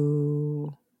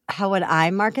 Ooh. How would I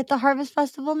market the Harvest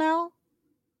Festival now?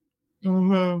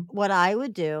 Mhm. What I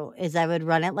would do is I would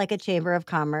run it like a chamber of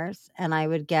commerce, and I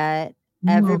would get Mhm.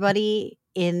 everybody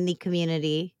in the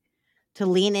community to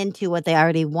lean into what they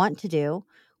already want to do,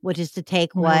 which is to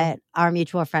take Mhm. what our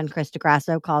mutual friend Chris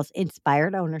DeGrasso calls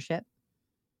inspired ownership,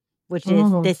 which is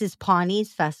Mhm. this is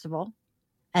Pawnee's festival,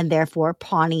 and therefore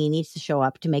Pawnee needs to show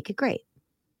up to make it great.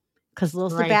 Because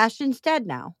little Right. Sebastian's dead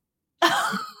now.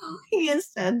 He is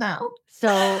dead now.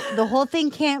 So the whole thing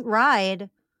can't ride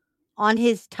on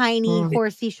his tiny Mm.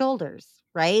 horsey shoulders,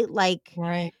 right? Like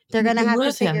Right. they're going to We have to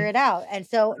lose figure him. it out. And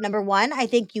so, number one, I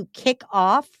think you kick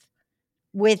off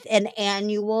with an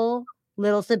annual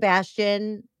Little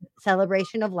Sebastian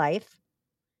celebration of life.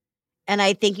 And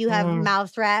I think you have Mm.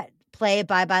 Mouse Rat play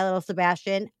Bye Bye Little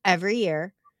Sebastian every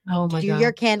year. Oh my Do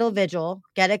your god. candle vigil,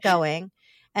 get it going.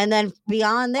 And then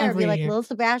beyond there, be Every like, year. Little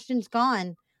Sebastian's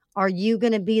gone. Are you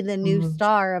going to be the new Mhm.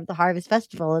 star of the Harvest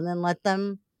Festival? And then let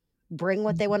them bring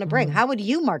what they want to bring. Mhm. How would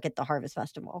you market the Harvest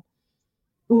Festival?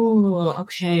 Ooh,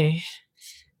 okay.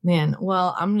 Man,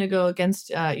 well, I'm gonna go against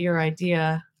your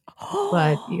idea,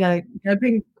 but you gotta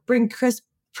bring Chris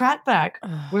Pratt back.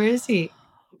 Where is he?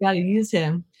 You gotta use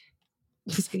him.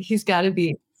 He's got to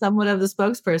be somewhat of the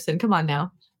spokesperson. Come on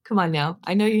now. Come on now.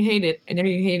 I know you hate it. I know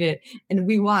you hate it. And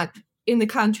we want in the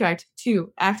contract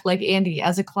to act like Andy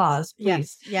as a clause, please.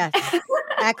 Yes, yes.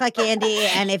 Act like Andy,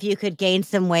 and if you could gain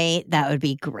some weight, that would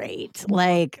be great.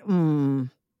 Like, I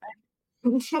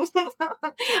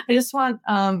just want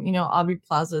Aubrey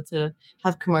Plaza to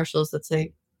have commercials that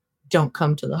say don't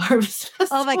come to the Harvest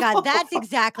oh my God, Festival. that's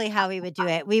exactly how we would do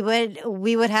it. We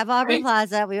would have Aubrey Right?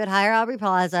 Plaza. We would hire Aubrey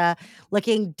Plaza,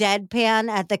 looking deadpan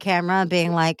at the camera,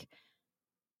 being like,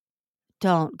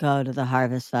 "Don't go to the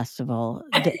Harvest Festival.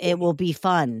 It will be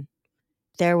fun.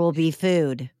 There will be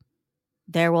food.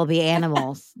 There will be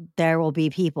animals. There will be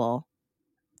people.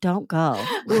 Don't go."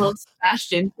 Little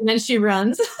Sebastian. And then she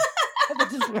runs. And then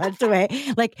just runs away.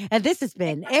 Like, and this has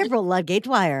been April Ludgate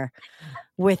Dwyer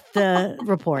with the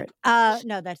report.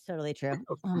 No, that's totally true.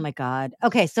 Oh my God.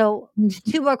 Okay, so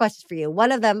two more questions for you.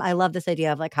 One of them, I love this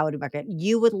idea of like how would you market?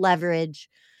 You would leverage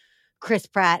Chris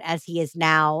Pratt as he is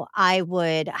now. I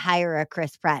would hire a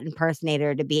Chris Pratt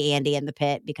impersonator to be Andy in the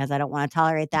pit because I don't want to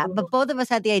tolerate that. But both of us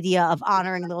had the idea of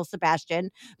honoring little Sebastian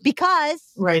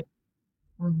because Right.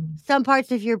 Mhm. some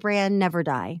parts of your brand never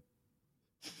die.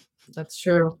 That's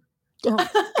true. Oh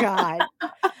God.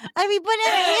 I mean,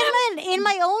 but in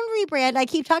my own rebrand, I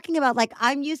keep talking about like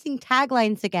I'm using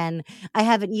taglines again I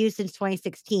haven't used since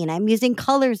 2016. I'm using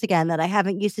colors again that I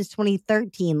haven't used since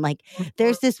 2013. Like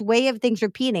there's this way of things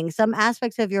repeating. Some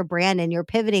aspects of your brand and your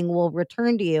pivoting will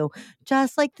return to you,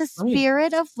 just like the Right.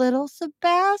 spirit of little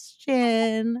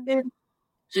Sebastian.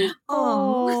 Oh.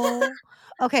 Oh.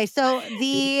 Okay, so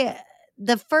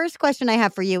the first question I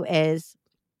have for you is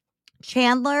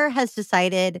Chandler has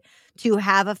decided to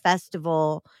have a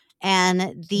festival, and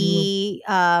Mhm. the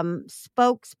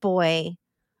spokesboy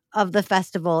of the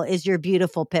festival is your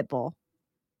beautiful pit bull.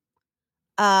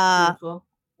 Uh, Beautiful.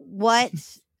 what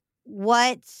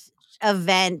what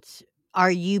event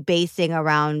are you basing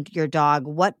around your dog?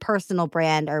 What personal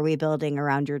brand are we building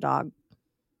around your dog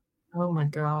Oh my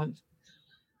god.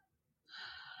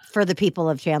 for the people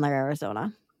of Chandler,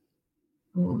 Arizona?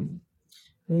 Mm.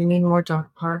 We need more dog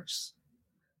parks.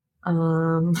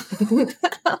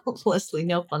 Leslie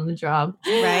Nope on the job.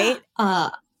 Right?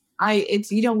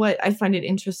 It's you know what? I find it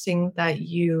interesting that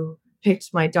you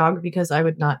picked my dog because I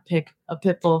would not pick a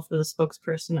pit bull for the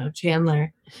spokesperson of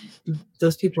Chandler.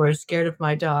 Those people are scared of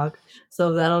my dog,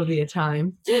 so that'll be a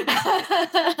time.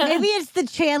 Maybe it's the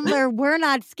Chandler We're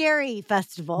Not Scary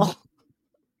Festival.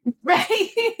 Right?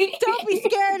 Don't be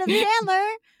scared of Chandler.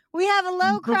 We have a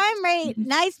low crime rate,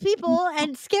 nice people,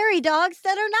 and scary dogs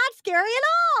that are not scary at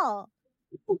all.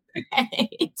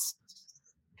 Right.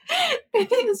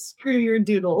 Screw your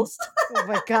doodles. Oh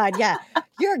my God, yeah.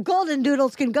 Your golden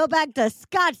doodles can go back to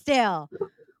Scottsdale.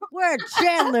 We're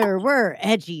Chandler. We're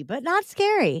edgy, but not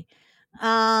scary.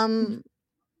 Yeah,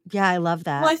 I love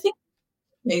Well, that. I think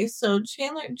okay, so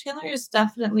Chandler is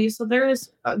definitely so there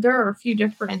are a few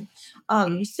different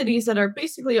cities that are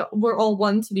basically we're all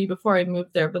one city before I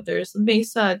moved there, but there's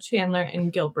Mesa, Chandler,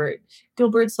 and Gilbert.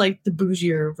 Gilbert's like the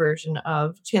bougier version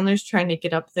of Chandler's trying to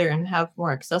get up there and have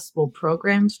more accessible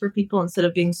programs for people instead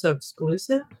of being so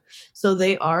exclusive. So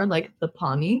they are like the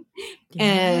Pawnee.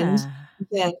 And Yeah.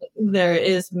 then there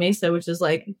is Mesa, which is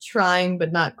like trying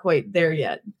but not quite there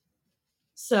yet.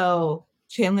 So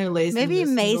Chandler lays in Maybe this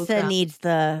middle Mesa ground. needs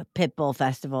the Pitbull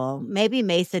Festival. Maybe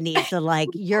Mesa needs to like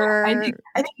I think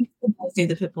you guys need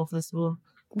the Pitbull Festival.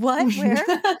 what? Where?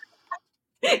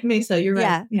 Mesa, you're right.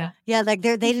 Yeah. Yeah. Yeah, like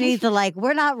they need to like,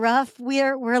 we're not rough,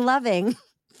 we're loving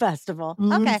festival.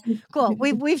 Okay, Mhm. cool.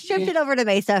 We've shifted over to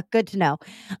Mesa. Good to know.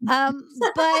 But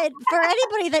for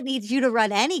anybody that needs you to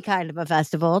run any kind of a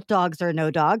festival, dogs or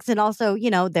no dogs, and also,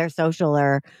 their social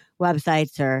or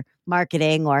websites or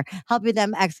marketing or helping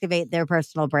them excavate their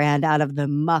personal brand out of the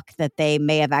muck that they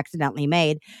may have accidentally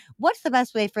made, what's the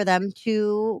best way for them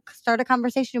to start a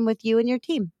conversation with you and your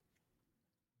team?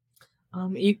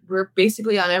 We're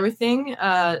basically on everything.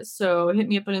 So hit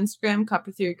me up on Instagram,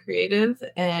 Copper Theory Creative,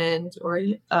 or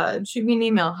shoot me an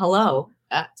email,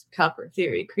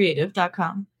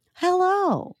 hello@coppertheorycreative.com.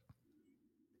 Hello.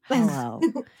 Hello.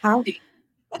 Howdy.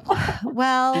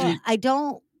 Well, I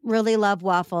don't really love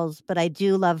waffles, but I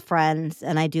do love friends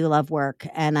and I do love work.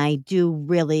 And I do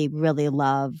really, really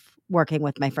love working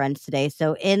with my friends today.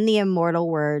 So, in the immortal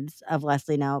words of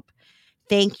Leslie Knope,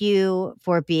 thank you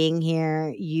for being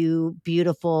here, you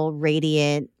beautiful,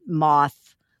 radiant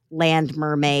moth, land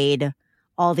mermaid,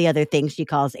 all the other things she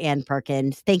calls Ann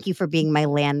Perkins. Thank you for being my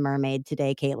land mermaid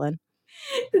today, Caitlin.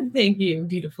 Thank you,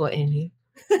 beautiful Annie.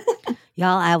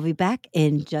 Y'all, I'll be back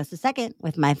in just a second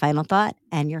with my final thought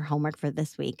and your homework for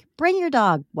this week. Bring your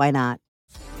dog. Why not?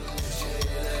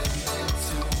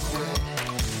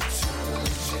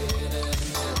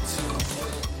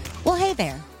 Well, hey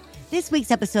there. This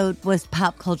week's episode was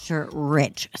pop culture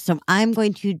rich, so I'm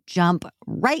going to jump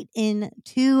right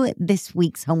into this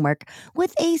week's homework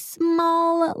with a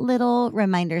small little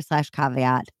reminder /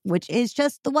 caveat, which is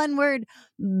just the one word: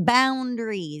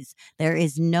 boundaries. There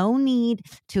is no need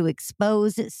to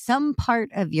expose some part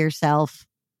of yourself.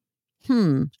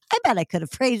 I bet I could have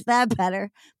phrased that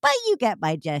better, but you get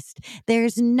my gist.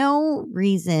 There's no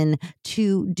reason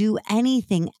to do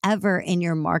anything ever in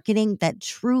your marketing that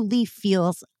truly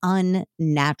feels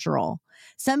unnatural.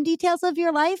 Some details of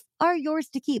your life are yours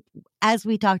to keep, as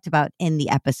we talked about in the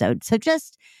episode. So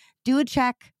just do a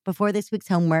check before this week's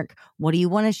homework. What do you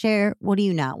want to share? What do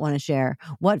you not want to share?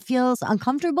 What feels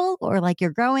uncomfortable or like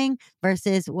you're growing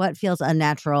versus what feels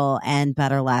unnatural and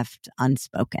better left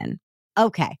unspoken?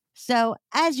 Okay, so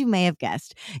as you may have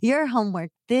guessed, your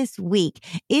homework this week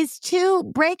is to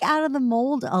break out of the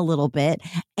mold a little bit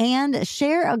and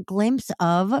share a glimpse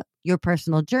of your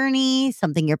personal journey,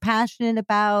 something you're passionate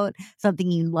about,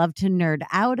 something you love to nerd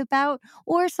out about,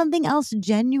 or something else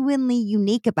genuinely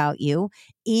unique about you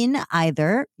in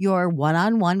either your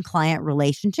one-on-one client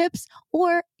relationships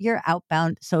or your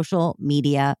outbound social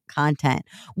media content.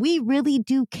 We really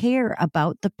do care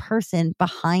about the person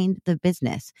behind the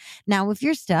business. Now, if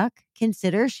you're stuck,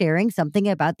 consider sharing something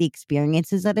about the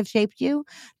experiences that have shaped you,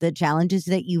 the challenges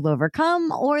that you've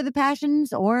overcome, or the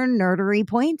passions or nerdery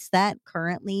points that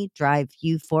currently drive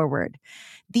you forward.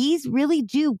 These really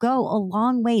do go a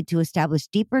long way to establish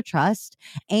deeper trust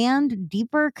and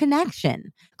deeper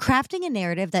connection. Crafting a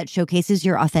narrative that showcases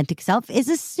your authentic self is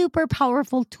a super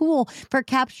powerful tool for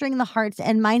capturing the hearts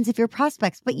and minds of your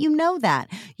prospects, but you know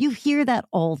that. You hear that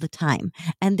all the time,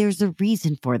 and there's a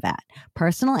reason for that.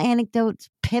 Personal anecdotes,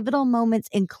 pivotal moments,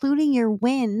 including your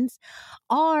wins,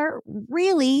 are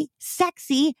really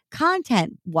sexy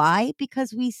content. Why?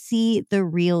 Because we see the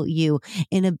real you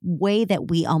in a way that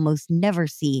we almost never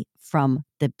see from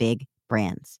the big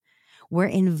brands. We're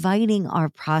inviting our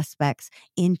prospects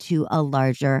into a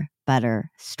larger,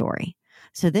 better story.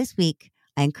 So this week,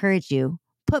 I encourage you,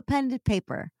 put pen to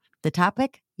paper, the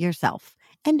topic, yourself,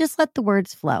 and just let the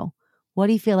words flow. What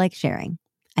do you feel like sharing?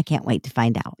 I can't wait to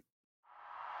find out.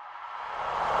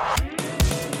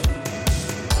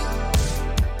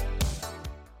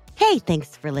 Hey,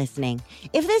 thanks for listening.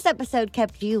 If this episode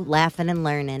kept you laughing and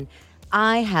learning,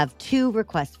 I have 2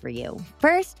 requests for you.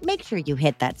 First, make sure you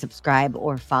hit that subscribe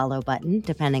or follow button,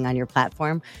 depending on your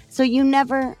platform, so you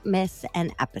never miss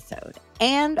an episode.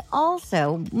 And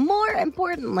also, more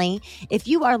importantly, if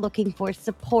you are looking for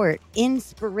support,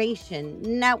 inspiration,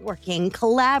 networking,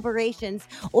 collaborations,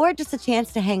 or just a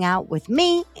chance to hang out with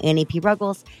me, Annie P.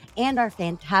 Ruggles, and our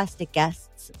fantastic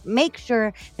guests, make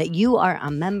sure that you are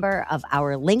a member of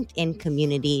our LinkedIn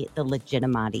community, The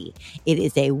Legitimati. It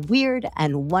is a weird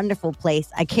and wonderful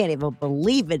place. I can't even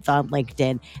believe it's on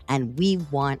LinkedIn, and we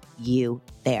want you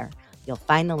there. You'll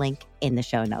find the link in the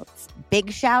show notes.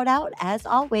 Big shout out, as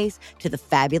always, to the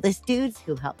fabulous dudes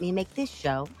who helped me make this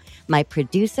show. My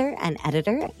producer and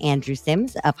editor, Andrew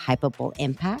Sims of Hypable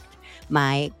Impact.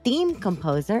 My theme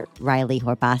composer, Riley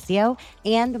Horbasio.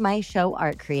 And my show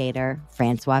art creator,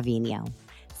 Francois Vigneault.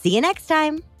 See you next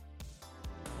time.